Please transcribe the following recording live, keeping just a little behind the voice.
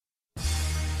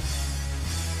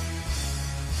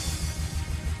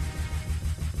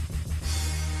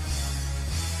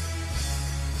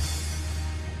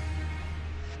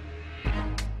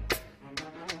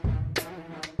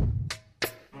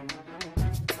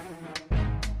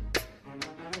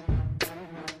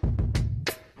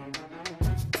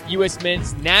U.S.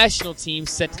 men's national team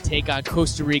set to take on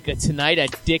Costa Rica tonight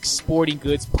at Dick's Sporting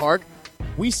Goods Park.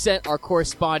 We sent our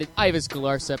correspondent Ives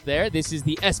Galarsep there. This is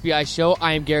the SBI Show.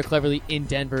 I am Garrett Cleverly in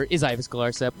Denver. Is Ives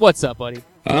Galarsep. What's up, buddy?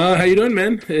 How you doing,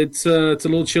 man? It's a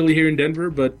little chilly here in Denver,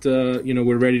 but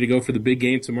we're ready to go for the big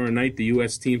game tomorrow night. The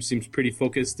U.S. team seems pretty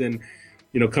focused, and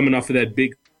coming off of that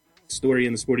big story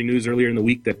in the Sporting News earlier in the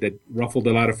week that ruffled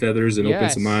a lot of feathers and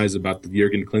opened some eyes about the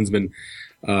Jurgen Klinsmann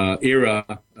era.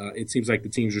 It seems like the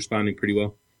team's responding pretty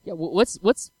well. Yeah, well,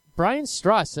 what's Brian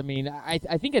Strauss? I mean, I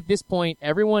think at this point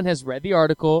everyone has read the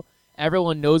article.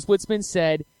 Everyone knows what's been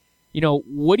said.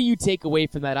 What do you take away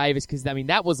from that, Ives? Because, I mean,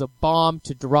 that was a bomb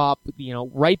to drop,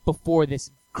 right before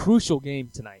this crucial game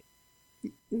tonight.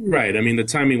 Right. I mean, the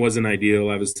timing wasn't ideal,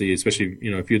 obviously, especially,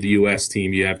 if you're the U.S.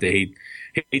 team, you have to hate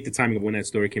the timing of when that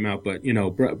story came out. But,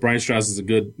 Brian Strauss is a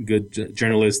good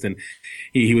journalist, and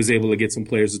he was able to get some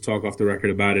players to talk off the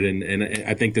record about it. And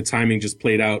I think the timing just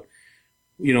played out,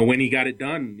 when he got it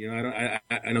done.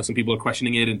 I know some people are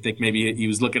questioning it and think maybe he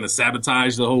was looking to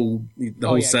sabotage the whole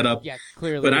setup. Yeah,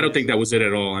 clearly. But I don't think that was it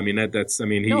at all. I mean, he's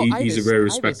a very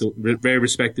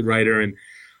respected writer, and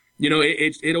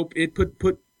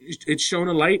it's shown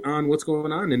a light on what's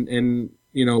going on, and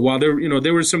while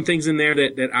there were some things in there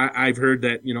that I've heard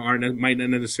that might not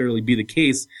necessarily be the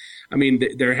case. I mean,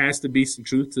 there has to be some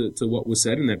truth to what was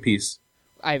said in that piece.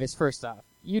 Ives, first off,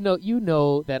 you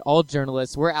know that all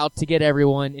journalists, we're out to get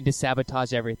everyone and to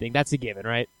sabotage everything. That's a given,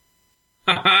 right?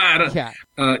 I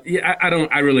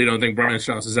really don't think Brian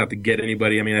Strauss is out to get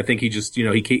anybody. I mean, I think he just,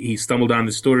 he stumbled on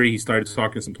the story. He started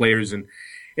talking to some players, and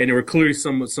there were clearly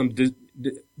some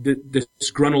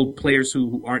disgruntled players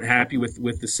who aren't happy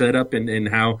with the setup and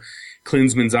how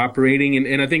Klinsmann's operating.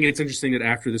 And I think it's interesting that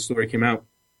after the story came out,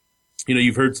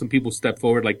 you've heard some people step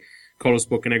forward, like Carlos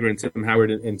Bocanegra and Tim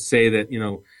Howard, and say that,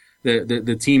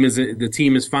 the team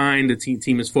is fine, the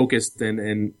team is focused,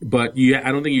 but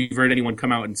I don't think you've heard anyone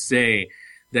come out and say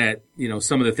that,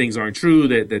 some of the things aren't true,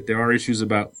 that there are issues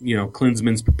about,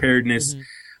 Klinsmann's preparedness,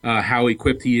 how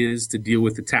equipped he is to deal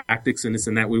with the tactics and this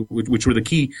and that, which were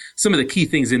some of the key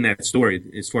things in that story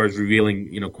as far as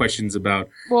revealing, questions about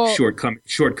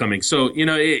shortcomings. So,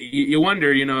 you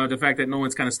wonder, the fact that no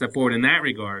one's kind of stepped forward in that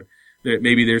regard, that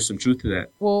maybe there's some truth to that.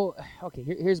 Well, okay,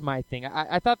 here's my thing.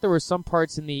 I thought there were some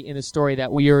parts in the story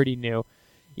that we already knew.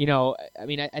 I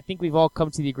mean, I think we've all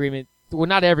come to the agreement, well,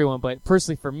 not everyone, but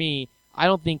personally for me, I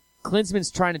don't think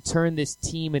Klinsmann's trying to turn this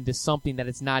team into something that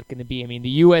it's not going to be. I mean, the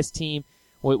U.S. team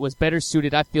was better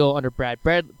suited, I feel,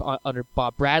 under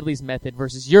Bob Bradley's method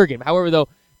versus Jurgen. However, though,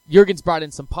 Jurgen's brought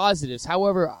in some positives.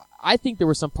 However, I think there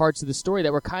were some parts of the story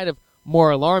that were kind of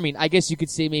more alarming. I guess you could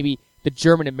say maybe the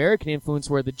German-American influence,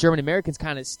 where the German-Americans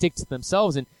kind of stick to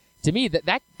themselves. And to me,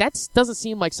 that doesn't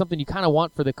seem like something you kind of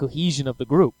want for the cohesion of the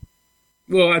group.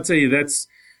 Well, I'll tell you,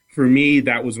 for me,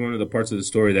 that was one of the parts of the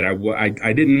story that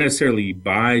I didn't necessarily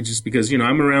buy, just because,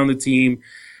 I'm around the team.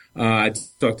 I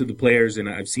talked to the players, and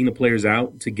I've seen the players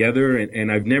out together,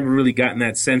 and I've never really gotten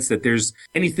that sense that there's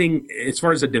anything as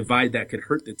far as a divide that could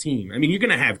hurt the team. I mean, you're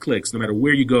going to have cliques no matter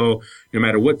where you go, no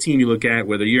matter what team you look at,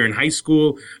 whether you're in high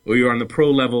school or you're on the pro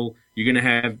level. You're going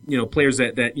to have, players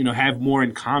that have more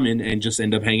in common and just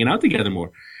end up hanging out together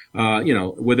more.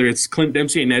 Whether it's Clint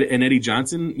Dempsey and Eddie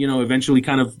Johnson, eventually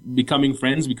kind of becoming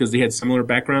friends because they had similar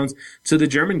backgrounds to the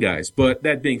German guys. But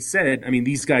that being said, I mean,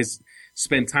 these guys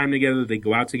spend time together. They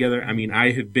go out together. I mean,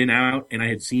 I have been out and I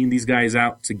have seen these guys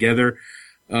out together.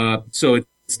 So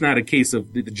it's not a case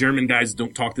of the German guys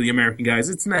don't talk to the American guys.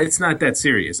 It's not that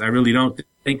serious. I really don't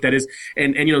think that is.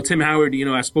 And Tim Howard,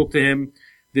 I spoke to him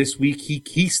this week.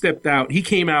 He stepped out. He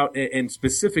came out and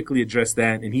specifically addressed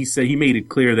that. And he said, he made it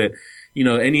clear that,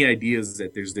 any ideas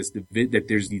that there's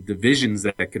the divisions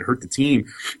that could hurt the team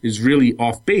is really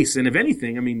off base. And if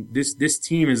anything, I mean, this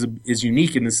team is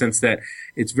unique in the sense that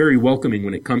it's very welcoming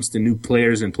when it comes to new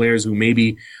players and players who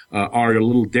maybe are a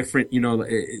little different.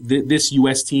 This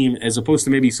U.S. team, as opposed to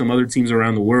maybe some other teams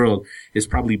around the world, is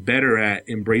probably better at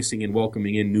embracing and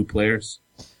welcoming in new players.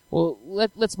 Well,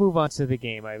 let's move on to the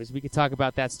game, Ives. We could talk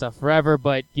about that stuff forever,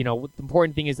 but, the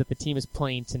important thing is that the team is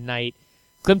playing tonight.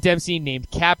 Clint Dempsey named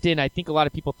captain. I think a lot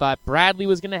of people thought Bradley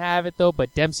was going to have it, though,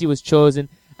 but Dempsey was chosen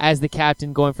as the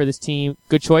captain going for this team.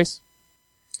 Good choice?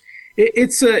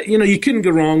 It's you couldn't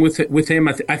go wrong with him.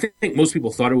 I think most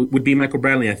people thought it would be Michael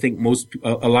Bradley. I think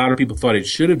a lot of people thought it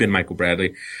should have been Michael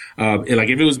Bradley. Like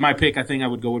if it was my pick, I think I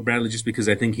would go with Bradley just because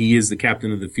I think he is the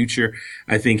captain of the future.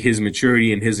 I think his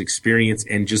maturity and his experience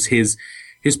and just his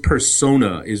his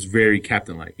persona is very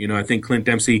captain-like. I think Clint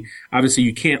Dempsey, obviously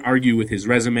you can't argue with his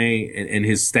resume and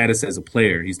his status as a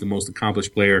player. He's the most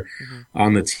accomplished player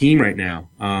on the team right now.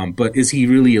 But is he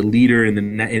really a leader in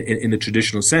the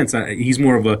traditional sense? He's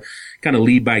more of a kind of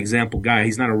lead by example guy.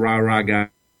 He's not a rah-rah guy.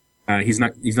 He's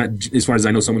not, as far as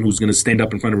I know, someone who's going to stand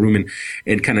up in front of a room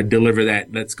and kind of deliver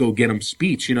that let's go get him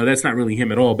speech. That's not really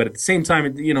him at all. But at the same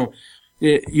time,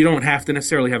 you don't have to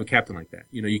necessarily have a captain like that.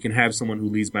 You can have someone who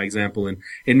leads by example, and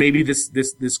maybe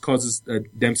this causes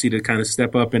Dempsey to kind of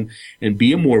step up and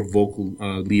be a more vocal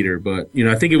leader. But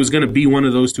I think it was going to be one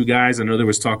of those two guys. I know there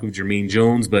was talk of Jermaine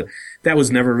Jones, but that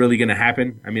was never really going to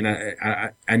happen. I mean,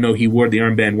 I know he wore the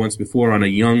armband once before on a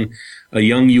young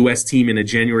U.S. team in a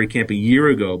January camp a year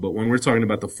ago. But when we're talking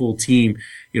about the full team,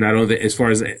 I don't think, as far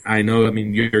as I know, I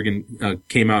mean, Jurgen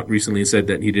came out recently and said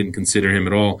that he didn't consider him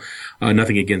at all.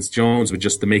 Nothing against Jones, but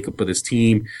just the makeup of this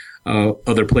team.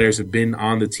 Other players have been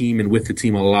on the team and with the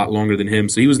team a lot longer than him,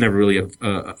 so he was never really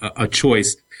a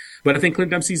choice. But I think Clint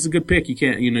Dempsey's a good pick. You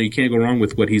can't go wrong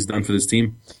with what he's done for this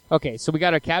team. Okay, so we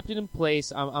got our captain in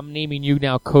place. I'm naming you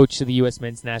now coach of the U.S.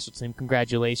 men's national team.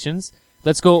 Congratulations.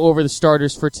 Let's go over the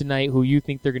starters for tonight, who you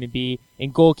think they're going to be.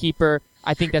 And goalkeeper,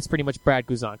 I think that's pretty much Brad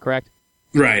Guzan, correct?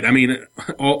 Right. I mean,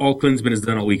 all Klinsmann has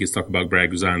done all week is talk about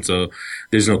Brad Guzan, so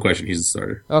there's no question he's a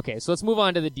starter. Okay, so let's move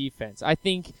on to the defense. I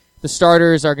think the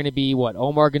starters are going to be,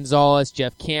 Omar Gonzalez,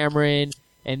 Jeff Cameron,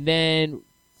 and then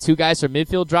two guys from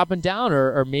midfield dropping down,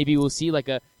 or maybe we'll see like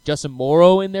a Justin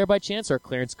Morrow in there by chance, or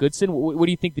Clarence Goodson. What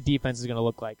do you think the defense is going to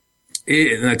look like?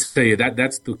 And I tell you,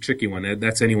 that's the tricky one.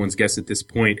 That's anyone's guess at this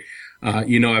point.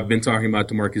 I've been talking about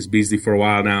DeMarcus Beasley for a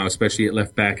while now, especially at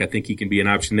left back. I think he can be an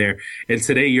option there. And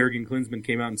today, Jurgen Klinsmann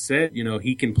came out and said,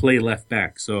 he can play left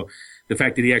back. So the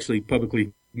fact that he actually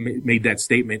publicly made that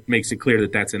statement makes it clear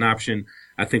that that's an option.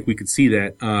 I think we could see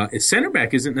that. Center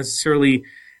back isn't necessarily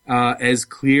as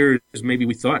clear as maybe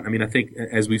we thought. I mean, I think,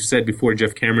 as we've said before,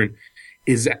 Jeff Cameron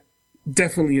is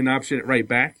definitely an option at right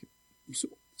back.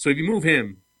 So if you move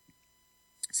him,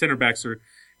 center backs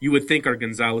you would think are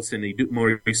Gonzalez and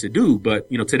Maurice Adu, but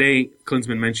today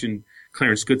Klinsmann mentioned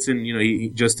Clarence Goodson. He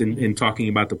just in talking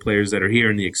about the players that are here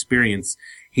and the experience,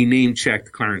 he name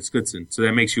checked Clarence Goodson. So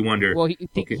that makes you wonder. Well,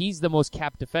 he's the most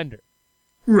capped defender.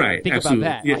 Right. Think absolutely.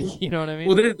 about that. Yeah. You know what I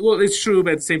mean? Well, it's true,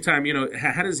 but at the same time,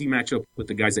 how does he match up with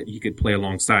the guys that he could play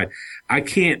alongside? I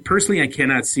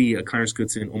cannot see a Clarence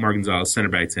Goodson, Omar Gonzalez center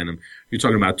back tandem. You're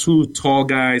talking about two tall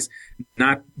guys,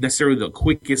 not necessarily the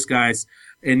quickest guys.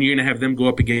 And you're going to have them go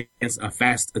up against a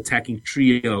fast attacking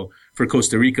trio for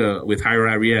Costa Rica with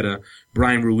Jairo Arrieta,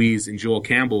 Brian Ruiz, and Joel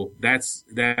Campbell. That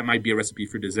might be a recipe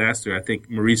for disaster. I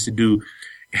think Maurice Adu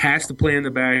has to play in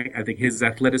the back. I think his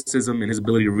athleticism and his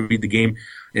ability to read the game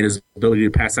and his ability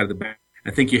to pass out of the back, I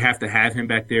think you have to have him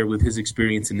back there with his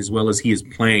experience and as well as he is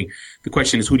playing. The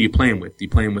question is, who do you play him with? Do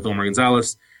you play him with Omar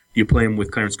Gonzalez? Do you play him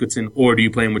with Clarence Goodson? Or do you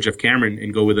play him with Jeff Cameron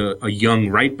and go with a young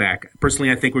right back?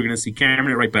 Personally, I think we're going to see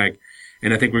Cameron at right back.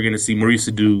 And I think we're going to see Maurice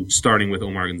Adu starting with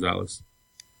Omar Gonzalez.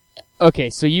 Okay,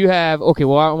 so you have... Okay,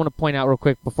 well, I want to point out real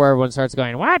quick before everyone starts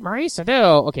going, what? Maurice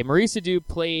Adu? Okay, Maurice Adu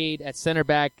played at center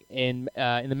back in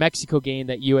the Mexico game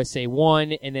that USA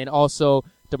won, and then also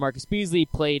DeMarcus Beasley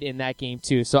played in that game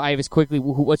too. So, Ives, quickly,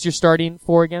 what's your starting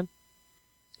for again?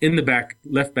 In the back,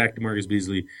 left back, DeMarcus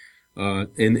Beasley.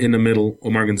 In the middle,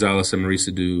 Omar Gonzalez and Maurice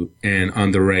Adu. And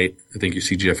on the right, I think you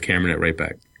see Jeff Cameron at right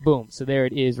back. Boom. So there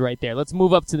it is right there. Let's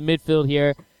move up to the midfield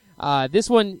here. This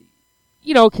one,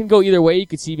 can go either way. You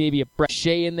could see maybe a Brett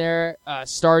Shea in there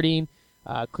starting.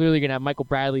 Clearly going to have Michael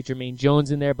Bradley, Jermaine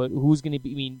Jones in there, but who's going to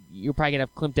be, you're probably going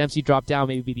to have Clint Dempsey drop down,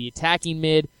 maybe be the attacking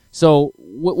mid. So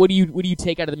what do you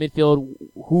take out of the midfield?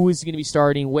 Who is going to be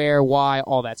starting, where, why,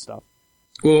 all that stuff?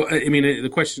 Well,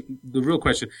 the real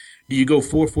question, do you go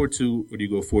 4-4-2 or do you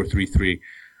go 4-3-3?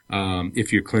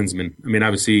 If you're Klinsmann,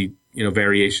 obviously,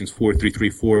 variations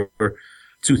 4-3-3,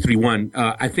 4-2-3-1.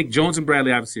 I think Jones and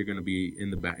Bradley obviously are going to be in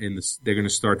the back. They're going to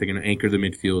start. They're going to anchor the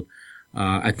midfield.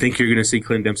 I think you're going to see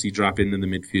Clint Dempsey drop into the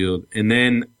midfield, and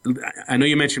then I know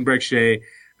you mentioned Brett Shea.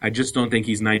 I just don't think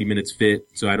he's 90 minutes fit,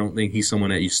 so I don't think he's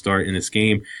someone that you start in this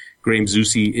game. Graham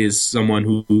Zusi is someone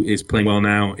who is playing well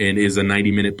now and is a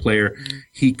 90-minute player. Mm-hmm.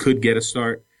 He could get a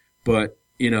start, but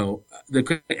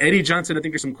Eddie Johnson, I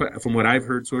think there's from what I've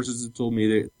heard, sources have told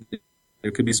me that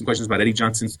there could be some questions about Eddie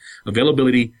Johnson's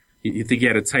availability. You think he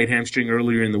had a tight hamstring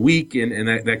earlier in the week, and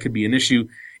that could be an issue.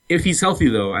 If he's healthy,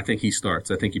 though, I think he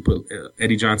starts. I think you put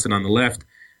Eddie Johnson on the left.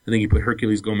 I think you put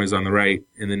Hercules Gomez on the right,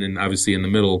 and then obviously in the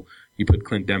middle, you put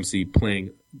Clint Dempsey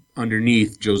playing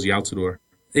underneath Josie Altidore.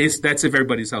 That's if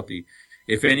everybody's healthy.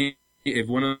 If any if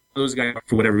one of those guys,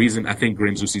 for whatever reason, I think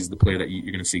Graham Zusi is the player that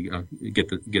you're going to see get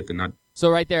the nod. So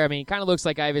right there, I mean, it kind of looks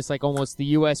like Ives, like almost the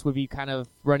U.S. would be kind of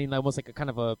running almost like a kind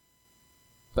of a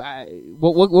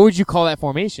what would you call that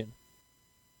formation?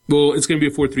 Well, it's going to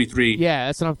be a 4-3-3. Yeah,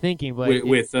 that's what I'm thinking. But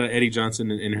with Eddie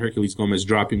Johnson and Hercules Gomez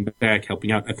dropping back,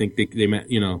 helping out. I think they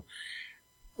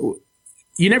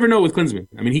you never know with Klinsmann.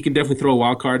 I mean, he can definitely throw a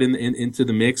wild card into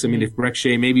the mix. I mean, if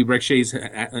maybe Brek Shea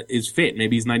is fit,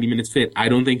 maybe he's 90 minutes fit. I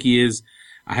don't think he is.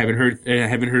 I haven't heard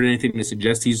anything to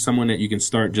suggest he's someone that you can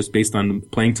start just based on the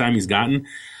playing time he's gotten.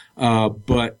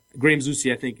 But Graham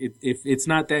Zusi, I think if it's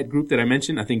not that group that I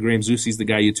mentioned, I think Graham Zusi is the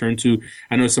guy you turn to.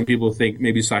 I know some people think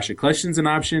maybe Sasha Kleshin's an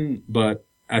option, but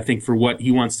I think for what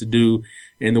he wants to do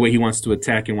and the way he wants to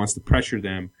attack and wants to pressure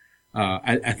them,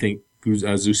 I think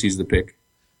Zusi is the pick.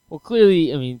 Well,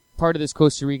 clearly, I mean, part of this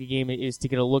Costa Rica game is to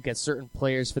get a look at certain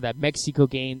players for that Mexico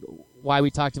game. Why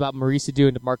we talked about Maurice Adu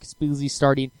and DeMarcus Beasley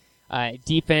starting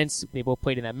defense. They both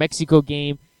played in that Mexico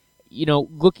game. You know,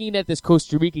 looking at this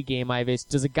Costa Rica game, Ives,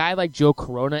 does a guy like Joe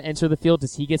Corona enter the field?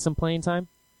 Does he get some playing time?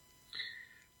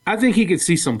 I think he could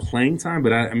see some playing time,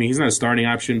 but I mean, he's not a starting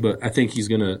option, but I think he's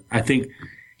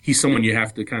someone you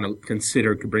have to kind of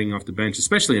consider bringing off the bench,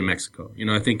 especially in Mexico. You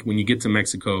know, I think when you get to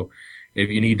Mexico, if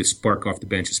you need to spark off the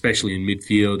bench, especially in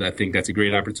midfield, I think that's a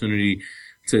great opportunity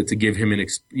to give him an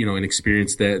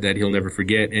experience that he'll never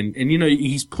forget. And you know,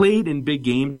 he's played in big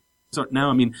games now.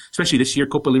 I mean, especially this year,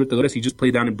 Copa Libertadores, he just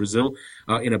played down in Brazil,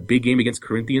 in a big game against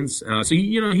Corinthians. So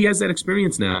he has that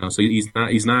experience now. So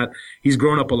he's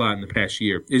grown up a lot in the past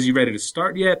year. Is he ready to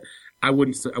start yet? I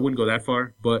wouldn't go that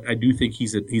far, but I do think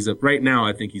right now,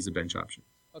 I think he's a bench option.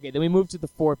 Okay, then we move to the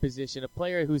forward position, a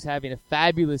player who's having a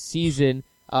fabulous season.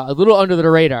 A little under the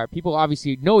radar. People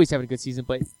obviously know he's having a good season,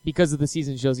 but because of the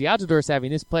season Jozy Altidore is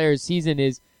having, this player's season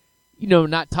is,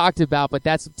 not talked about, but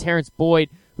that's Terrence Boyd,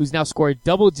 who's now scored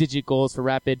double-digit goals for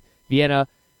Rapid Vienna.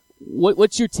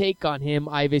 What's your take on him,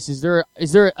 Ives? Is there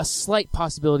a slight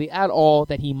possibility at all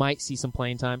that he might see some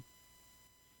playing time?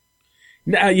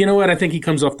 You know what? I think he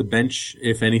comes off the bench,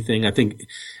 if anything. I think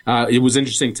it was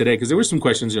interesting today because there were some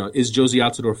questions. Is Jozy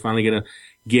Altidore finally going to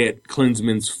get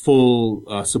Klinsmann's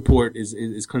full support? Is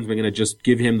Klinsmann going to just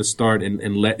give him the start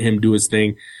and let him do his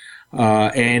thing?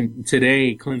 And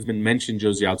today, Klinsmann mentioned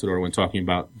Jozy Altidore when talking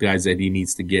about guys that he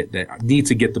needs to get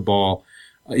the ball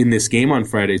in this game on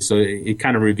Friday. So it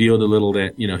kind of revealed a little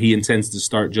that he intends to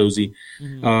start Jozy.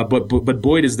 Mm-hmm. But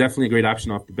Boyd is definitely a great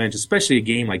option off the bench, especially a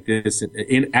game like this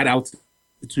at altitude.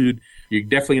 You're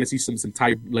definitely going to see some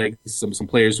tight legs, some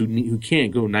players who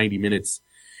can't go 90 minutes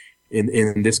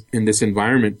in this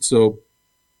environment. So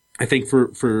I think for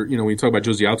when you talk about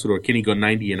Jozy Altidore, can he go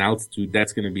 90 in altitude?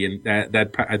 That's going to be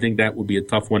that I think that would be a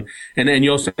tough one. And then you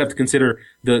also have to consider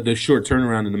the short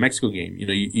turnaround in the Mexico game.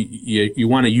 You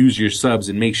want to use your subs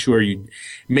and make sure you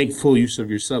make full use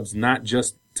of your subs, not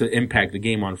just to impact the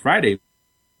game on Friday,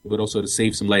 but also to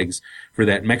save some legs for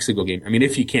that Mexico game. I mean,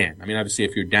 if you can. I mean, obviously,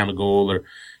 if you're down a goal or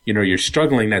you're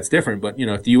struggling, that's different. But,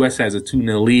 if the U.S. has a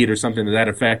 2-0 lead or something to that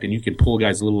effect and you can pull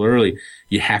guys a little early,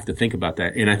 you have to think about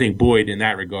that. And I think Boyd, in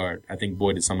that regard,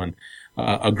 is someone,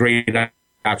 a great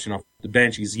option off the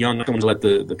bench. He's young, someone to let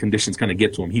the conditions kind of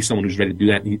get to him. He's someone who's ready to do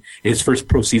that. His first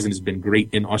pro season has been great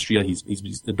in Austria.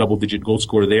 He's a double-digit goal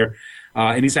scorer there.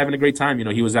 And he's having a great time.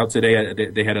 He was out today.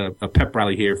 They had a pep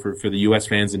rally here for the U.S.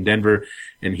 fans in Denver,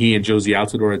 and he and Jozy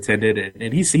Altidore attended,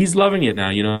 and he's loving it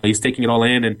now. He's taking it all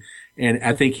in, and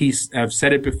I think I've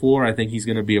said it before, I think he's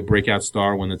going to be a breakout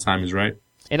star when the time is right.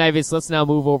 And Ives, let's now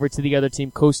move over to the other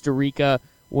team, Costa Rica.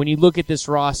 When you look at this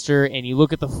roster and you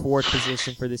look at the forward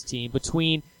position for this team,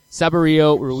 between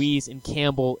Saborio, Ruiz, and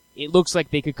Campbell, it looks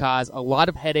like they could cause a lot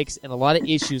of headaches and a lot of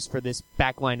issues for this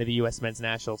back line of the U.S. men's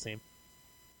national team.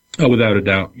 Oh, without a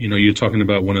doubt. You're talking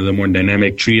about one of the more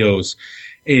dynamic trios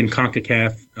in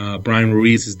CONCACAF. Brian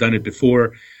Ruiz has done it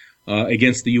before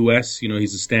against the U.S.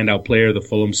 He's a standout player, the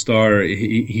Fulham star.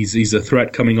 He's a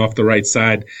threat coming off the right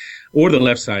side or the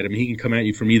left side. I mean, he can come at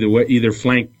you from either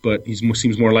flank, but he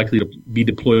seems more likely to be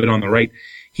deployed on the right.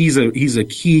 He's a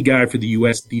key guy for the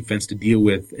U.S. defense to deal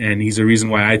with, and he's a reason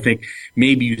why I think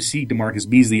maybe you see DeMarcus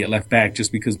Beasley at left back,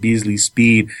 just because Beasley's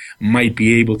speed might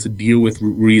be able to deal with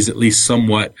Ruiz at least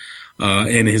somewhat,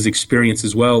 and his experience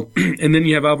as well. And then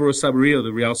you have Alvaro Saborio,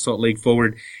 the Real Salt Lake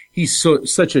forward. He's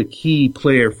such a key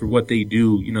player for what they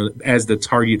do, as the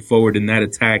target forward in that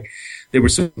attack. There were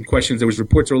some questions. There was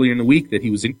reports earlier in the week that he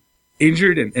was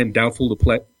injured and doubtful to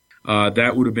play.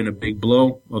 That would have been a big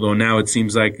blow, although now it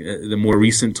seems like the more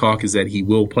recent talk is that he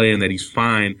will play and that he's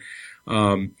fine.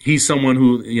 He's someone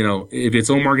who, if it's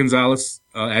Omar Gonzalez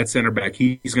at center back,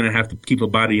 he's going to have to keep a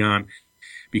body on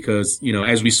because,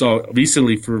 as we saw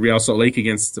recently for Real Salt Lake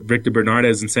against Victor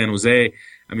Bernardes in San Jose,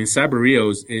 I mean, Saborio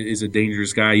is a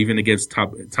dangerous guy, even against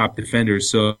top defenders.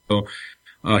 So,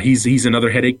 he's another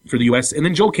headache for the U.S. And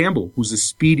then Joel Campbell, who's a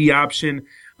speedy option,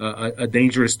 a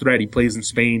dangerous threat. He plays in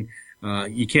Spain.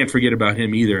 You can't forget about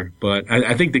him either. But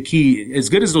I think the key, as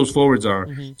good as those forwards are,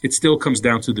 it still comes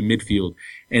down to the midfield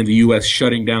and the U.S.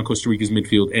 shutting down Costa Rica's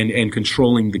midfield and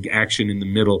controlling the action in the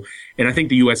middle. And I think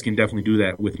the U.S. can definitely do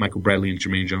that with Michael Bradley and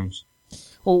Jermaine Jones.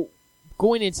 Well,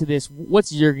 going into this,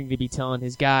 what's Jurgen going to be telling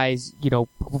his guys,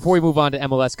 before we move on to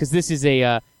MLS, because this is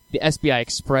the SBI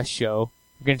Express show.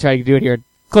 We're going to try to do it here in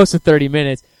close to 30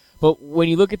 minutes. But when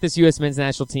you look at this U.S. men's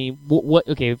national team,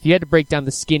 if you had to break down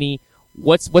the skinny,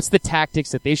 what's the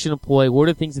tactics that they should employ? What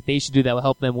are the things that they should do that will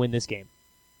help them win this game?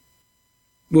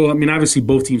 Well, I mean, obviously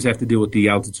both teams have to deal with the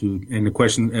altitude, and the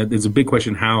question, there's a big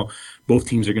question how both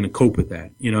teams are going to cope with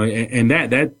that, and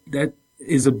that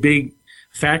is a big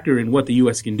factor in what the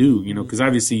U.S. can do, because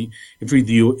obviously if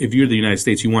you're the United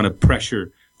States, you want to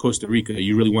pressure Costa Rica.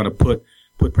 You really want to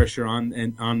put pressure on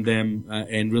them,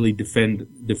 and really defend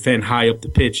high up the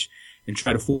pitch and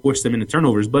try to force them into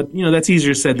turnovers. But, that's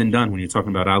easier said than done when you're talking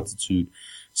about altitude.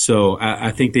 So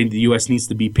I think the U.S. needs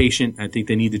to be patient. I think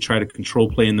they need to try to control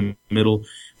play in the middle.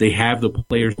 They have the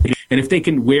players. And if they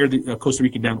can wear the Costa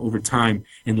Rica down over time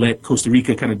and let Costa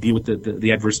Rica kind of deal with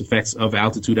the adverse effects of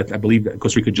altitude, I believe that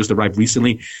Costa Rica just arrived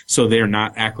recently, so they're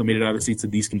not acclimated, obviously, to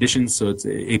these conditions. So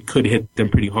it could hit them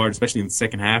pretty hard, especially in the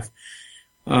second half.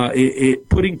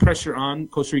 Putting pressure on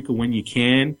Costa Rica when you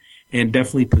can, and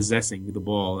definitely possessing the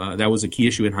ball. That was a key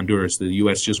issue in Honduras. The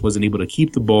U.S. just wasn't able to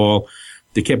keep the ball.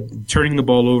 They kept turning the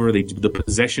ball over. The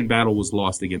possession battle was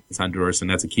lost against Honduras, and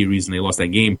that's a key reason they lost that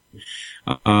game.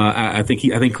 I think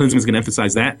Klinsmann's going to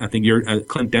emphasize that. I think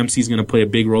Clint Dempsey's going to play a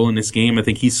big role in this game. I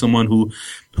think he's someone who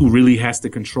really has to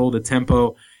control the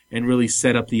tempo and really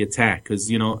set up the attack. Because,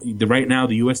 right now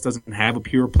the U.S. doesn't have a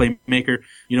pure playmaker.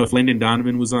 If Landon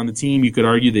Donovan was on the team, you could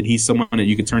argue that he's someone that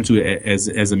you could turn to as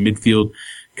a midfield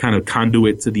kind of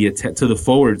conduit to the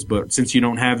forwards. But since you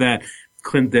don't have that,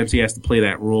 Clint Dempsey has to play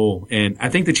that role. And I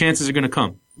think the chances are going to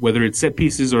come, whether it's set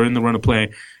pieces or in the run of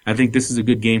play. I think this is a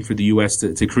good game for the U.S.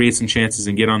 to create some chances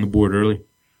and get on the board early.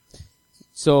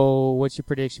 So what's your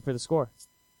prediction for the score?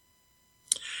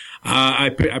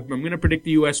 I'm going to predict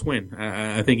the U.S. win.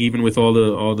 I think even with all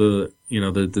the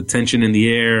the tension in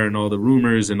the air and all the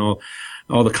rumors and all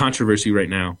the controversy right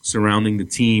now surrounding the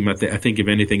team, I think if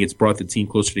anything, it's brought the team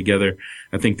closer together.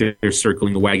 I think they're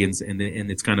circling the wagons, and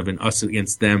it's kind of an us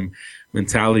against them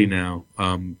mentality now.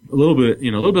 A little bit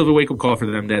of a wake up call for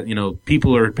them that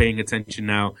people are paying attention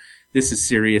now. This is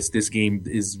serious. This game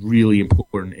is really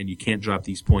important, and you can't drop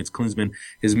these points. Klinsmann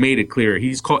has made it clear.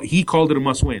 He called it a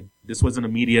must win. This wasn't a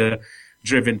media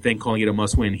driven thing calling it a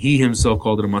must win. He himself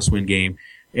called it a must win game.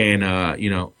 And,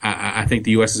 I think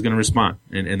the U.S. is going to respond,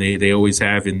 and they always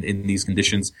have in these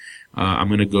conditions. I'm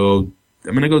going to go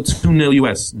 2-0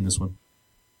 U.S. in this one.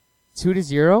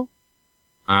 2-0?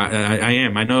 I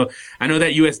am. I know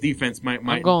that U.S. defense might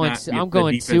I'm going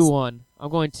 2-1. I'm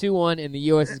going 2-1, and the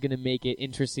U.S. is going to make it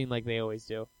interesting like they always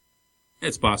do.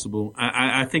 It's possible.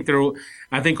 I think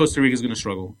Costa Rica is going to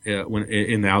struggle when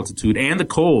in the altitude and the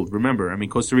cold. Remember, I mean,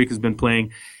 Costa Rica's been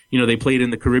playing. They played in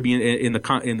the Caribbean,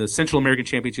 in the Central American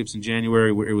Championships in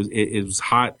January, where it was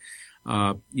hot.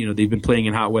 They've been playing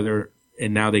in hot weather,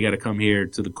 and now they got to come here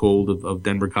to the cold of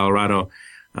Denver, Colorado.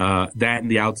 That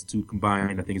and the altitude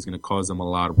combined, I think, is going to cause them a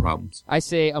lot of problems. I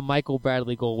say a Michael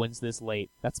Bradley goal wins this late.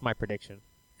 That's my prediction.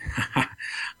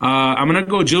 I'm going to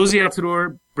go Josie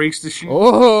Altidore breaks the schneid.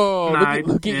 Oh,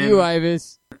 look at you,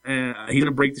 Ives. He's going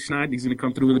to break the schneid. He's going to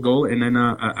come through with a goal. And then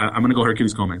I'm going to go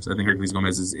Herculez Gomez. I think Herculez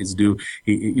Gomez is due.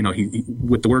 He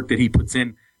with the work that he puts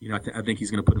in, I think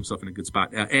he's going to put himself in a good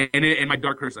spot. And my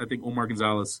dark horse, I think Omar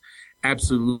Gonzalez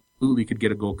absolutely could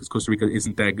get a goal because Costa Rica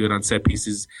isn't that good on set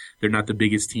pieces. They're not the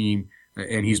biggest team.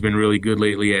 And he's been really good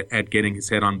lately at getting his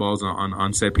head on balls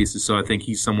on set pieces. So I think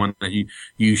he's someone that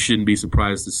you shouldn't be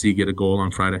surprised to see get a goal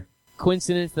on Friday.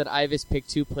 Coincidence that Ives picked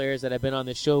two players that have been on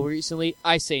the show recently?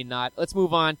 I say not. Let's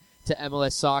move on to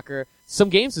MLS soccer. Some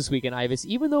games this weekend, Ives.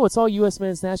 Even though it's all U.S.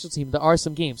 men's national team, there are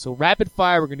some games. So rapid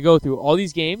fire, we're going to go through all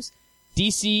these games.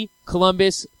 DC,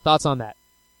 Columbus, thoughts on that?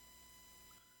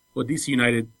 Well, DC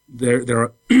United,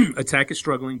 their attack is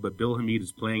struggling, but Bill Hamid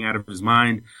is playing out of his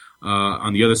mind.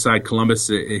 On the other side, Columbus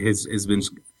has been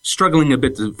struggling a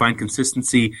bit to find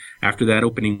consistency after that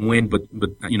opening win, but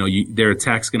their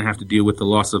attack's going to have to deal with the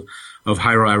loss of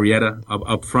Jairo Arrieta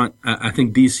up front. I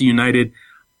think DC United,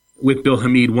 with Bill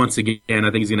Hamid once again.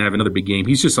 I think he's going to have another big game.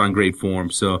 He's just on great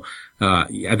form. So,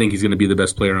 I think he's going to be the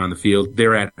best player on the field.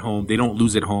 They're at home. They don't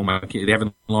lose at home. They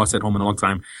haven't lost at home in a long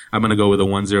time. I'm going to go with a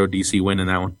 1-0 DC win in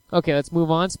that one. Okay, let's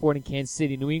move on. Sporting Kansas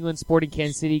City. New England Sporting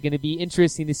Kansas City. Going to be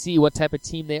interesting to see what type of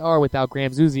team they are without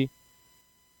Graham Zusi.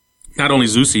 Not only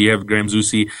Zusi, you have Graham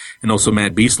Zusi and also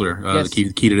Matt Beasler, Yes.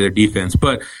 the key to their defense.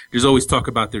 But there's always talk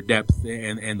about their depth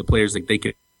and the players that they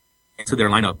could to their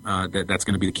lineup. That's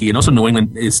going to be the key. And also New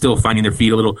England is still finding their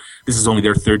feet a little. This is only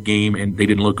their third game, and they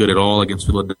didn't look good at all against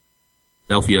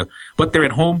Philadelphia. But they're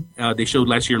at home. They showed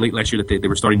late last year, that they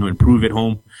were starting to improve at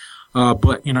home.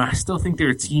 But, I still think they're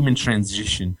a team in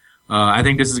transition. I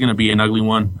think this is going to be an ugly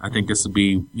one. I think this will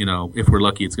be, if we're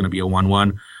lucky, it's going to be a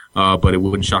 1-1. But it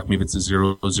wouldn't shock me if it's a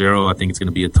 0-0. I think it's going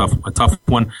to be a tough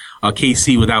one.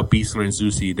 KC without Beasler and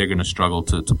Zusi, they're going to struggle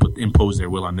to impose their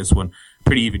will on this one.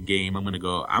 Pretty even game. I'm going to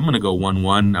go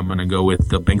 1-1. I'm going to go with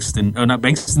the Bankston. Oh, not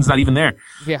Bankston's not even there.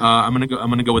 Yeah. I'm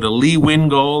going to go with a Lee Win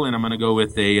goal, and I'm going to go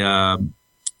with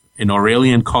an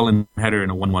Aurelian Cullen header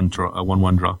and a 1-1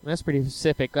 draw. That's pretty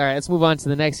specific. All right, let's move on to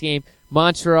the next game.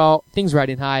 Montreal, things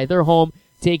riding high. They're home,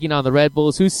 taking on the Red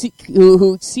Bulls, who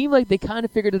seem like they kind of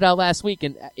figured it out last week,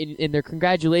 and in their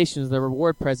congratulations, their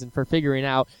reward present for figuring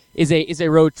out is a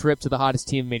road trip to the hottest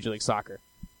team in Major League Soccer.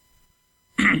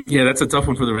 Yeah, that's a tough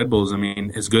one for the Red Bulls. I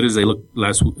mean, as good as they looked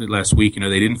last week,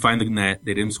 they didn't find the net,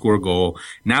 they didn't score a goal.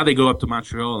 Now they go up to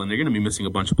Montreal, and they're going to be missing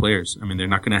a bunch of players. I mean, they're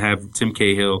not going to have Tim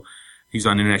Cahill. He's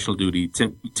on international duty.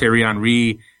 Thierry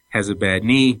Henry has a bad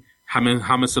knee.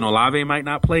 Jamison Olave might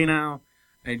not play now.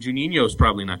 And Juninho's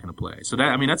probably not going to play. So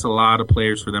that's a lot of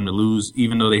players for them to lose,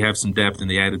 even though they have some depth and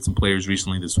they added some players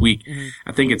recently this week. Mm-hmm.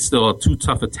 I think it's still too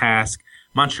tough a task.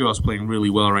 Montreal's playing really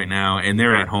well right now, and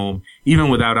they're at home. Even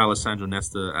without Alessandro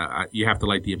Nesta, you have to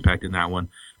like the impact in that one.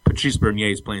 Patrice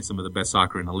Bernier is playing some of the best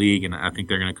soccer in the league, and I think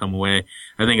they're going to come away.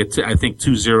 I think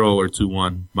 2-0 or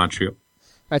 2-1 Montreal.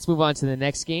 Let's move on to the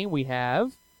next game. We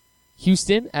have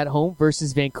Houston at home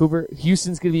versus Vancouver.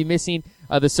 Houston's going to be missing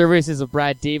the services of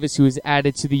Brad Davis, who was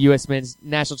added to the U.S. men's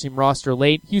national team roster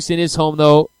late. Houston is home,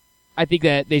 though. I think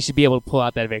that they should be able to pull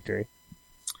out that victory.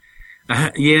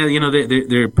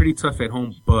 They're pretty tough at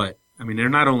home, but, they're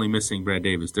not only missing Brad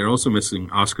Davis, they're also missing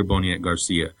Oscar Boniek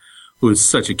Garcia, who is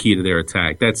such a key to their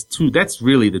attack. That's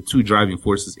really the two driving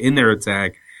forces in their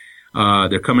attack.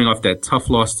 They're coming off that tough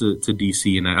loss to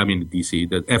DC,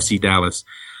 the FC Dallas.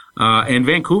 And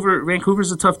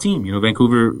Vancouver's a tough team.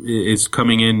 Vancouver is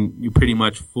coming in pretty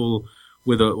much full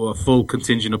with a full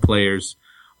contingent of players.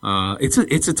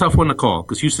 It's a tough one to call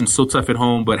because Houston's so tough at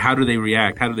home, but how do they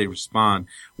react? How do they respond?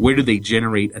 Where do they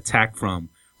generate attack from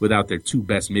without their two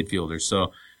best midfielders?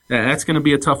 So that's going to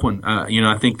be a tough one.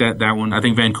 I think that one, I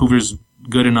think Vancouver's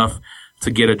good enough to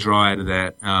get a draw out of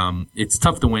that. It's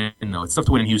tough to win, though. It's tough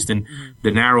to win in Houston. Mm-hmm. The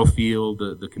narrow field,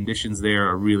 the conditions there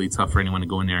are really tough for anyone to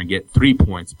go in there and get 3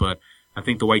 points. But I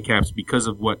think the Whitecaps, because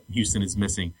of what Houston is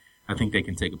missing, I think they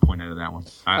can take a point out of that one.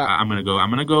 I'm gonna go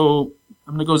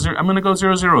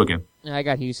 0-0 again. I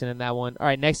got Houston in that one. All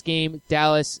right, next game,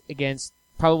 Dallas against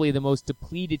probably the most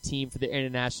depleted team for the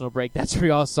international break. That's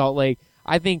Real Salt Lake.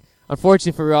 I think,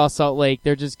 unfortunately for Real Salt Lake,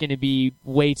 they're just going to be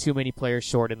way too many players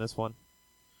short in this one.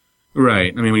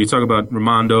 Right. When you talk about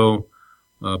Ramondo,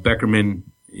 Beckerman,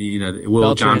 Will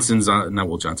Beltran. Johnson's not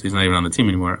Will Johnson. He's not even on the team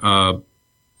anymore.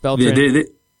 Beltran.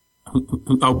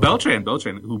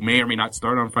 Beltran, who may or may not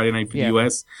start on Friday night for the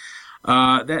U.S.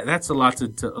 That's a lot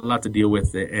to deal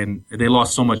with, and they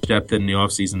lost so much depth in the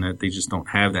offseason that they just don't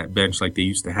have that bench like they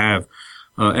used to have.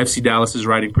 FC Dallas is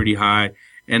riding pretty high,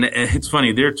 and it's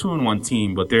funny, they're a 2-1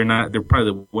 team, but they're not. They're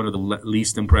probably one of the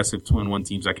least impressive 2-1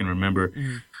 teams I can remember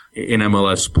in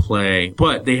MLS play.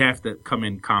 But they have to come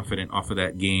in confident off of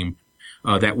that game,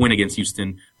 that win against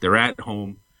Houston. They're at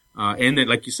home. And then,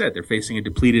 like you said, they're facing a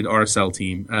depleted RSL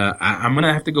team. I'm going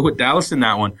to have to go with Dallas in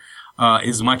that one,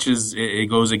 as much as it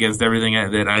goes against everything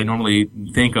that I normally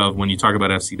think of when you talk about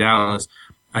FC Dallas.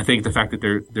 I think the fact that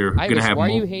they're going to have why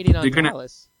are you hating on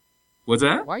Dallas? What's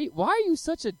that? Why are you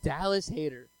such a Dallas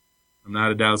hater? I'm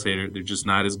not a Dallas hater. They're just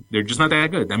not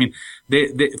that good.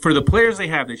 They for the players they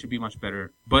have, they should be much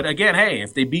better. But again, hey,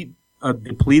 if they beat a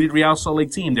depleted Real Salt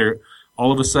Lake team,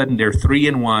 all of a sudden they're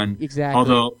 3-1. Exactly.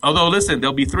 Although listen,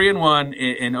 they'll be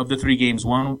 3-1, and of the 3 games,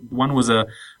 one was a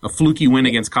fluky win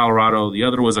against Colorado, the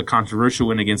other was a controversial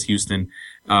win against Houston,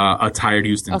 a tired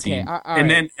Houston team, and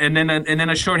then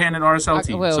a shorthanded RSL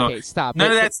team. Well, okay, stop.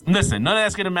 None of that's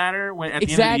going to matter at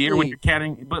the end of the year when you're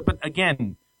counting. But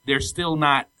again, they're still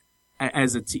not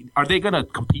as a team. Are they going to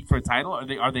compete for a title?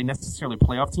 Are they necessarily a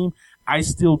playoff team? I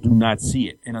still do not see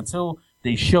it, and until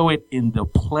they show it in the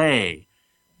play,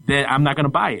 then I'm not going to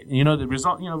buy it.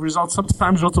 Results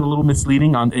sometimes are a little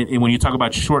misleading when you talk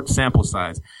about short sample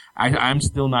size. I'm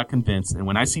still not convinced. And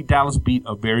when I see Dallas beat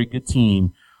a very good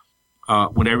team,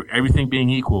 with everything being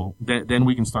equal, then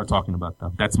we can start talking about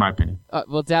them. That's my opinion.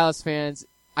 Well, Dallas fans,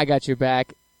 I got your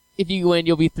back. If you win,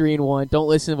 you'll be 3-1. Don't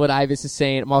listen to what Ives is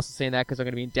saying. I'm also saying that because I'm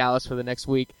going to be in Dallas for the next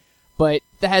week. But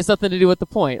that has nothing to do with the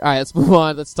point. All right, let's move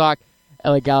on. Let's talk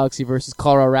LA Galaxy versus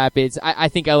Colorado Rapids. I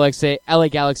think LA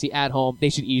Galaxy at home, they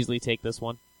should easily take this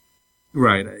one.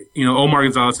 Right. Omar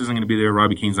Gonzalez isn't going to be there.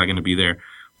 Robbie Keane's not going to be there.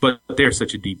 But they're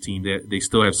such a deep team. They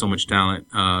still have so much talent.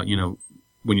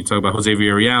 When you talk about Jose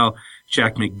Villarreal,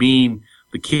 Jack McBean,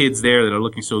 the kids there that are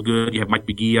looking so good. You have Mike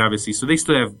McGee, obviously. So they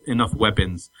still have enough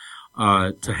weapons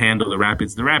to handle the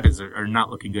Rapids. The Rapids are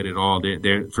not looking good at all.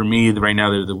 They're for me right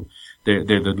now they're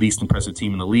the least impressive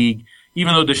team in the league.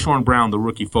 Even though Deshaun Brown, the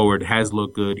rookie forward, has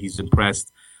looked good, he's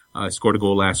impressed. Scored a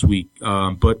goal last week.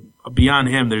 But beyond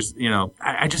him, there's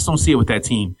I just don't see it with that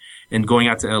team. And going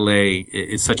out to LA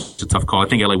is such a tough call. I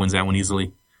think LA wins that one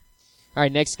easily. All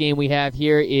right, next game we have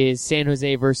here is San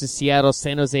Jose versus Seattle.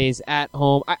 San Jose is at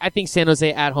home. I think San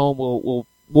Jose at home will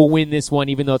win this one,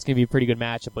 even though it's going to be a pretty good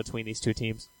matchup between these two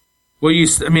teams. Well,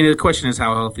 the question is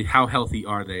how healthy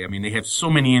are they? I mean, they have so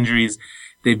many injuries.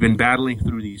 They've been battling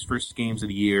through these first games of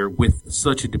the year with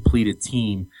such a depleted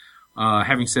team.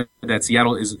 Having said that,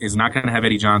 Seattle is not going to have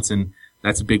Eddie Johnson.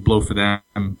 That's a big blow for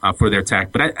them, for their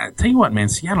attack. But I tell you what, man,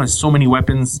 Seattle has so many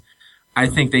weapons. I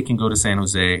think they can go to San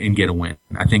Jose and get a win.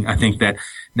 I think that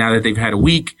now that they've had a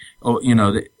week,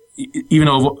 even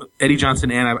though Eddie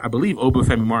Johnson and I believe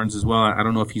Obafemi Martins as well, I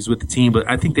don't know if he's with the team, but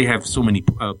I think they have so many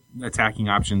attacking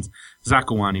options.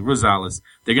 Zakawani, Rosales,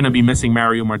 they're going to be missing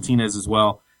Mario Martinez as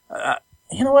well.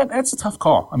 You know what? That's a tough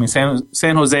call. I mean,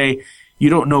 San Jose, you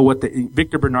don't know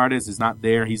Victor Bernardes is not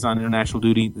there. He's on international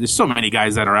duty. There's so many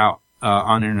guys that are out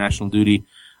on international duty.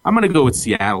 I'm going to go with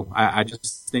Seattle. I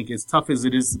just think as tough as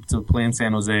it is to play in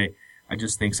San Jose, I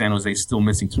just think San Jose is still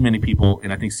missing too many people,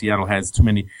 and I think Seattle has too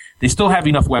many. They still have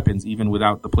enough weapons, even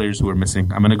without the players who are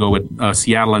missing. I'm going to go with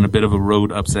Seattle in a bit of a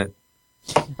road upset.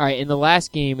 All right, and the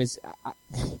last game is,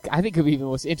 I think, could be the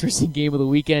most interesting game of the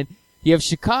weekend. You have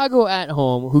Chicago at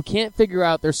home, who can't figure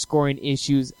out their scoring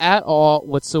issues at all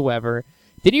whatsoever.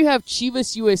 Then you have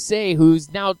Chivas USA,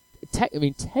 who's now,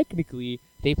 technically,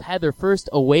 they've had their first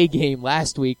away game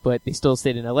last week, but they still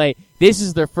stayed in LA. This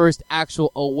is their first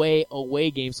actual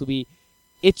away game, so it'll be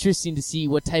interesting to see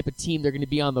what type of team they're going to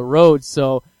be on the road.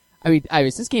 So,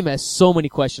 Ives, this game has so many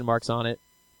question marks on it.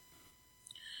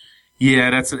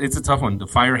 Yeah, it's a tough one. The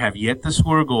Fire have yet to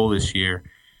score a goal this year.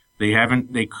 They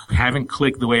haven't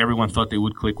clicked the way everyone thought they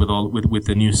would click with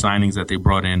the new signings that they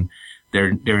brought in.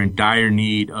 They're in dire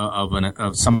need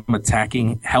of some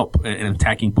attacking help, an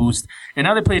attacking boost. And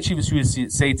now they play a Chivas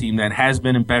USA team that has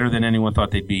been better than anyone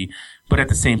thought they'd be. But at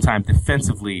the same time,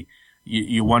 defensively,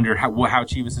 you wonder how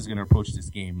Chivas is going to approach this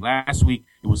game. Last week,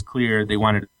 it was clear they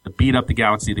wanted to beat up the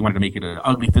Galaxy. They wanted to make it an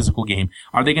ugly physical game.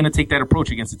 Are they going to take that approach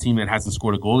against a team that hasn't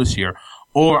scored a goal this year?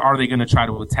 Or are they going to try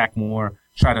to attack more,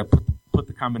 try to put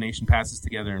the combination passes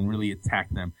together and really attack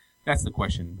them? That's the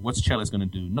question. What's Chelis going to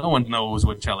do? No one knows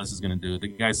what Chelis is going to do. The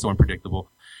guy's so unpredictable.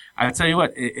 I tell you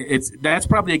what, that's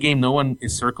probably a game no one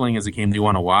is circling as a game they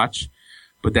want to watch,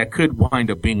 but that could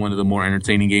wind up being one of the more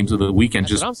entertaining games of the weekend.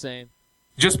 That's what I'm saying.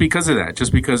 Just because of that.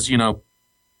 Just because,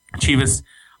 Chivas,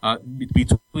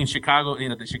 between Chicago,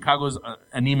 the Chicago's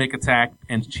anemic attack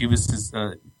and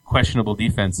Chivas' questionable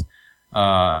defense,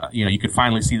 you could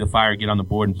finally see the Fire get on the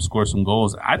board and score some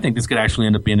goals. I think this could actually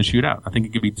end up being a shootout. I think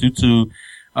it could be 2-2.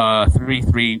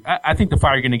 3-3. I think the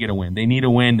Fire are going to get a win. They need a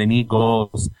win. They need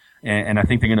goals, and I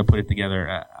think they're going to put it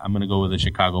together. I'm going to go with a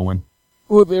Chicago win.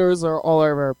 Well, those are all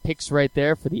of our picks right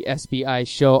there for the SBI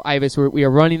Show. Ives, we are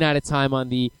running out of time on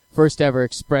the first ever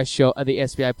Express Show of the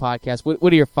SBI podcast.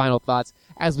 What are your final thoughts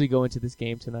as we go into this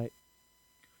game tonight?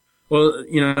 Well,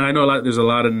 I know there's a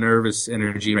lot of nervous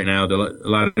energy right now. A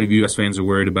lot of U.S. fans are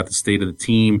worried about the state of the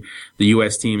team, the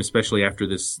U.S. team, especially after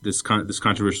this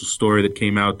controversial story that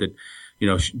came out that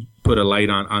put a light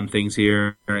on things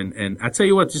here. And I tell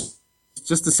you what,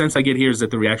 just the sense I get here is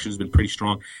that the reaction has been pretty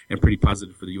strong and pretty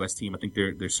positive for the U.S. team. I think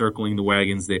they're circling the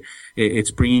wagons. It's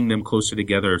bringing them closer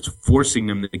together. It's forcing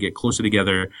them to get closer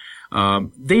together.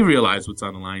 They realize what's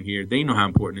on the line here. They know how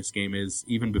important this game is,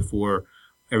 even before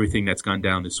everything that's gone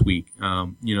down this week.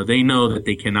 They know that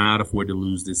they cannot afford to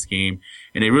lose this game,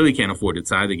 and they really can't afford to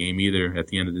tie the game either at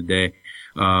the end of the day.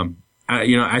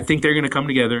 I think they're going to come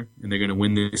together and they're going to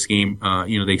win this game.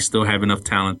 They still have enough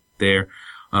talent there.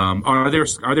 Are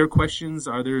there questions?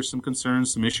 Are there some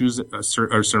concerns, some issues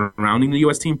are surrounding the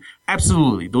U.S. team?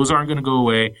 Absolutely. Those aren't going to go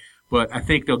away. but I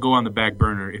think they'll go on the back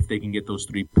burner if they can get those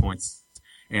 3 points.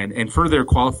 And for their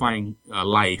qualifying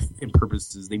life and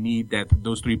purposes, they need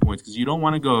those 3 points, because you don't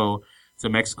want to go to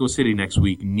Mexico City next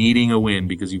week needing a win,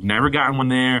 because you've never gotten one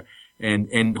there.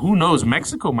 And who knows,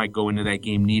 Mexico might go into that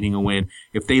game needing a win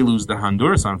if they lose to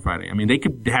Honduras on Friday. I mean, they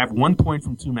could have 1 point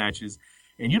from 2 matches,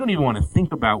 and you don't even want to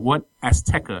think about what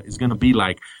Azteca is going to be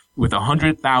like with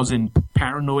 100,000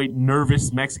 paranoid,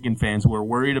 nervous Mexican fans who are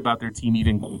worried about their team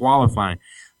even qualifying.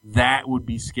 That would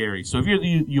be scary. So if you're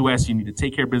the U.S., you need to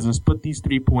take care of business, put these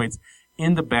 3 points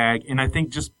in the bag. And I think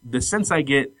just the sense I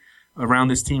get around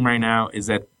this team right now is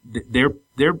that they're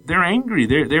angry.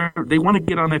 They want to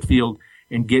get on that field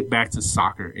and get back to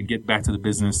soccer and get back to the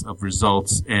business of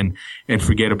results and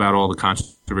forget about all the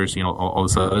controversy and all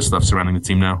this other stuff surrounding the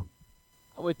team now.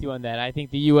 I'm with you on that. I think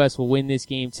the U.S. will win this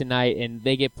game tonight, and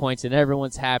they get points, and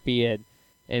everyone's happy,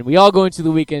 and we all go into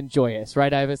the weekend joyous,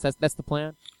 right, Ives? That's the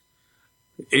plan?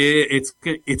 It's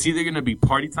either going to be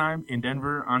party time in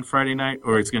Denver on Friday night,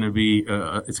 or it's going to be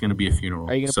a funeral.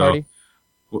 Are you going to party?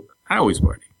 Well, I always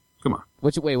party. Come on.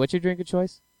 What's your drink of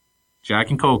choice? Jack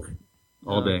and Coke.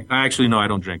 All day. Actually, no, I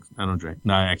don't drink.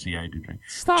 No, actually, I do drink.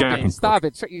 Stop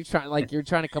it. You're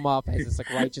trying to come off as this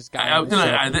righteous guy.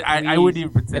 I wouldn't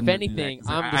even pretend. If anything,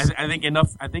 I think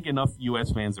enough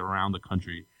U.S. fans around the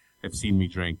country have seen me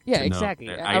drink. Yeah, exactly.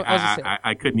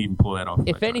 I couldn't even pull that off.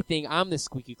 If anything, I'm the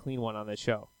squeaky clean one on this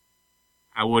show.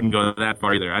 I wouldn't go that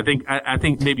far either. I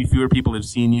think maybe fewer people have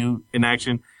seen you in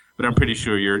action, but I'm pretty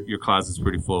sure your closet's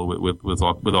pretty full with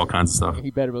all kinds of stuff.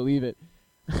 You better believe it.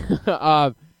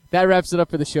 That wraps it up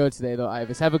for the show today, though,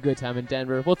 Ives. Have a good time in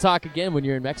Denver. We'll talk again when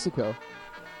you're in Mexico.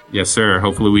 Yes, sir.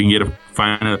 Hopefully we can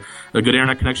find a good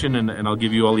internet connection, and I'll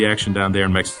give you all the action down there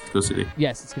in Mexico City.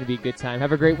 Yes, it's going to be a good time.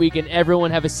 Have a great weekend.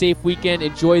 Everyone have a safe weekend.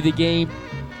 Enjoy the game.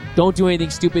 Don't do anything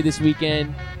stupid this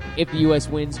weekend if the U.S.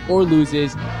 wins or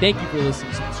loses. Thank you for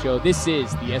listening to the show. This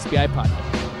is the SBI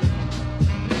Podcast.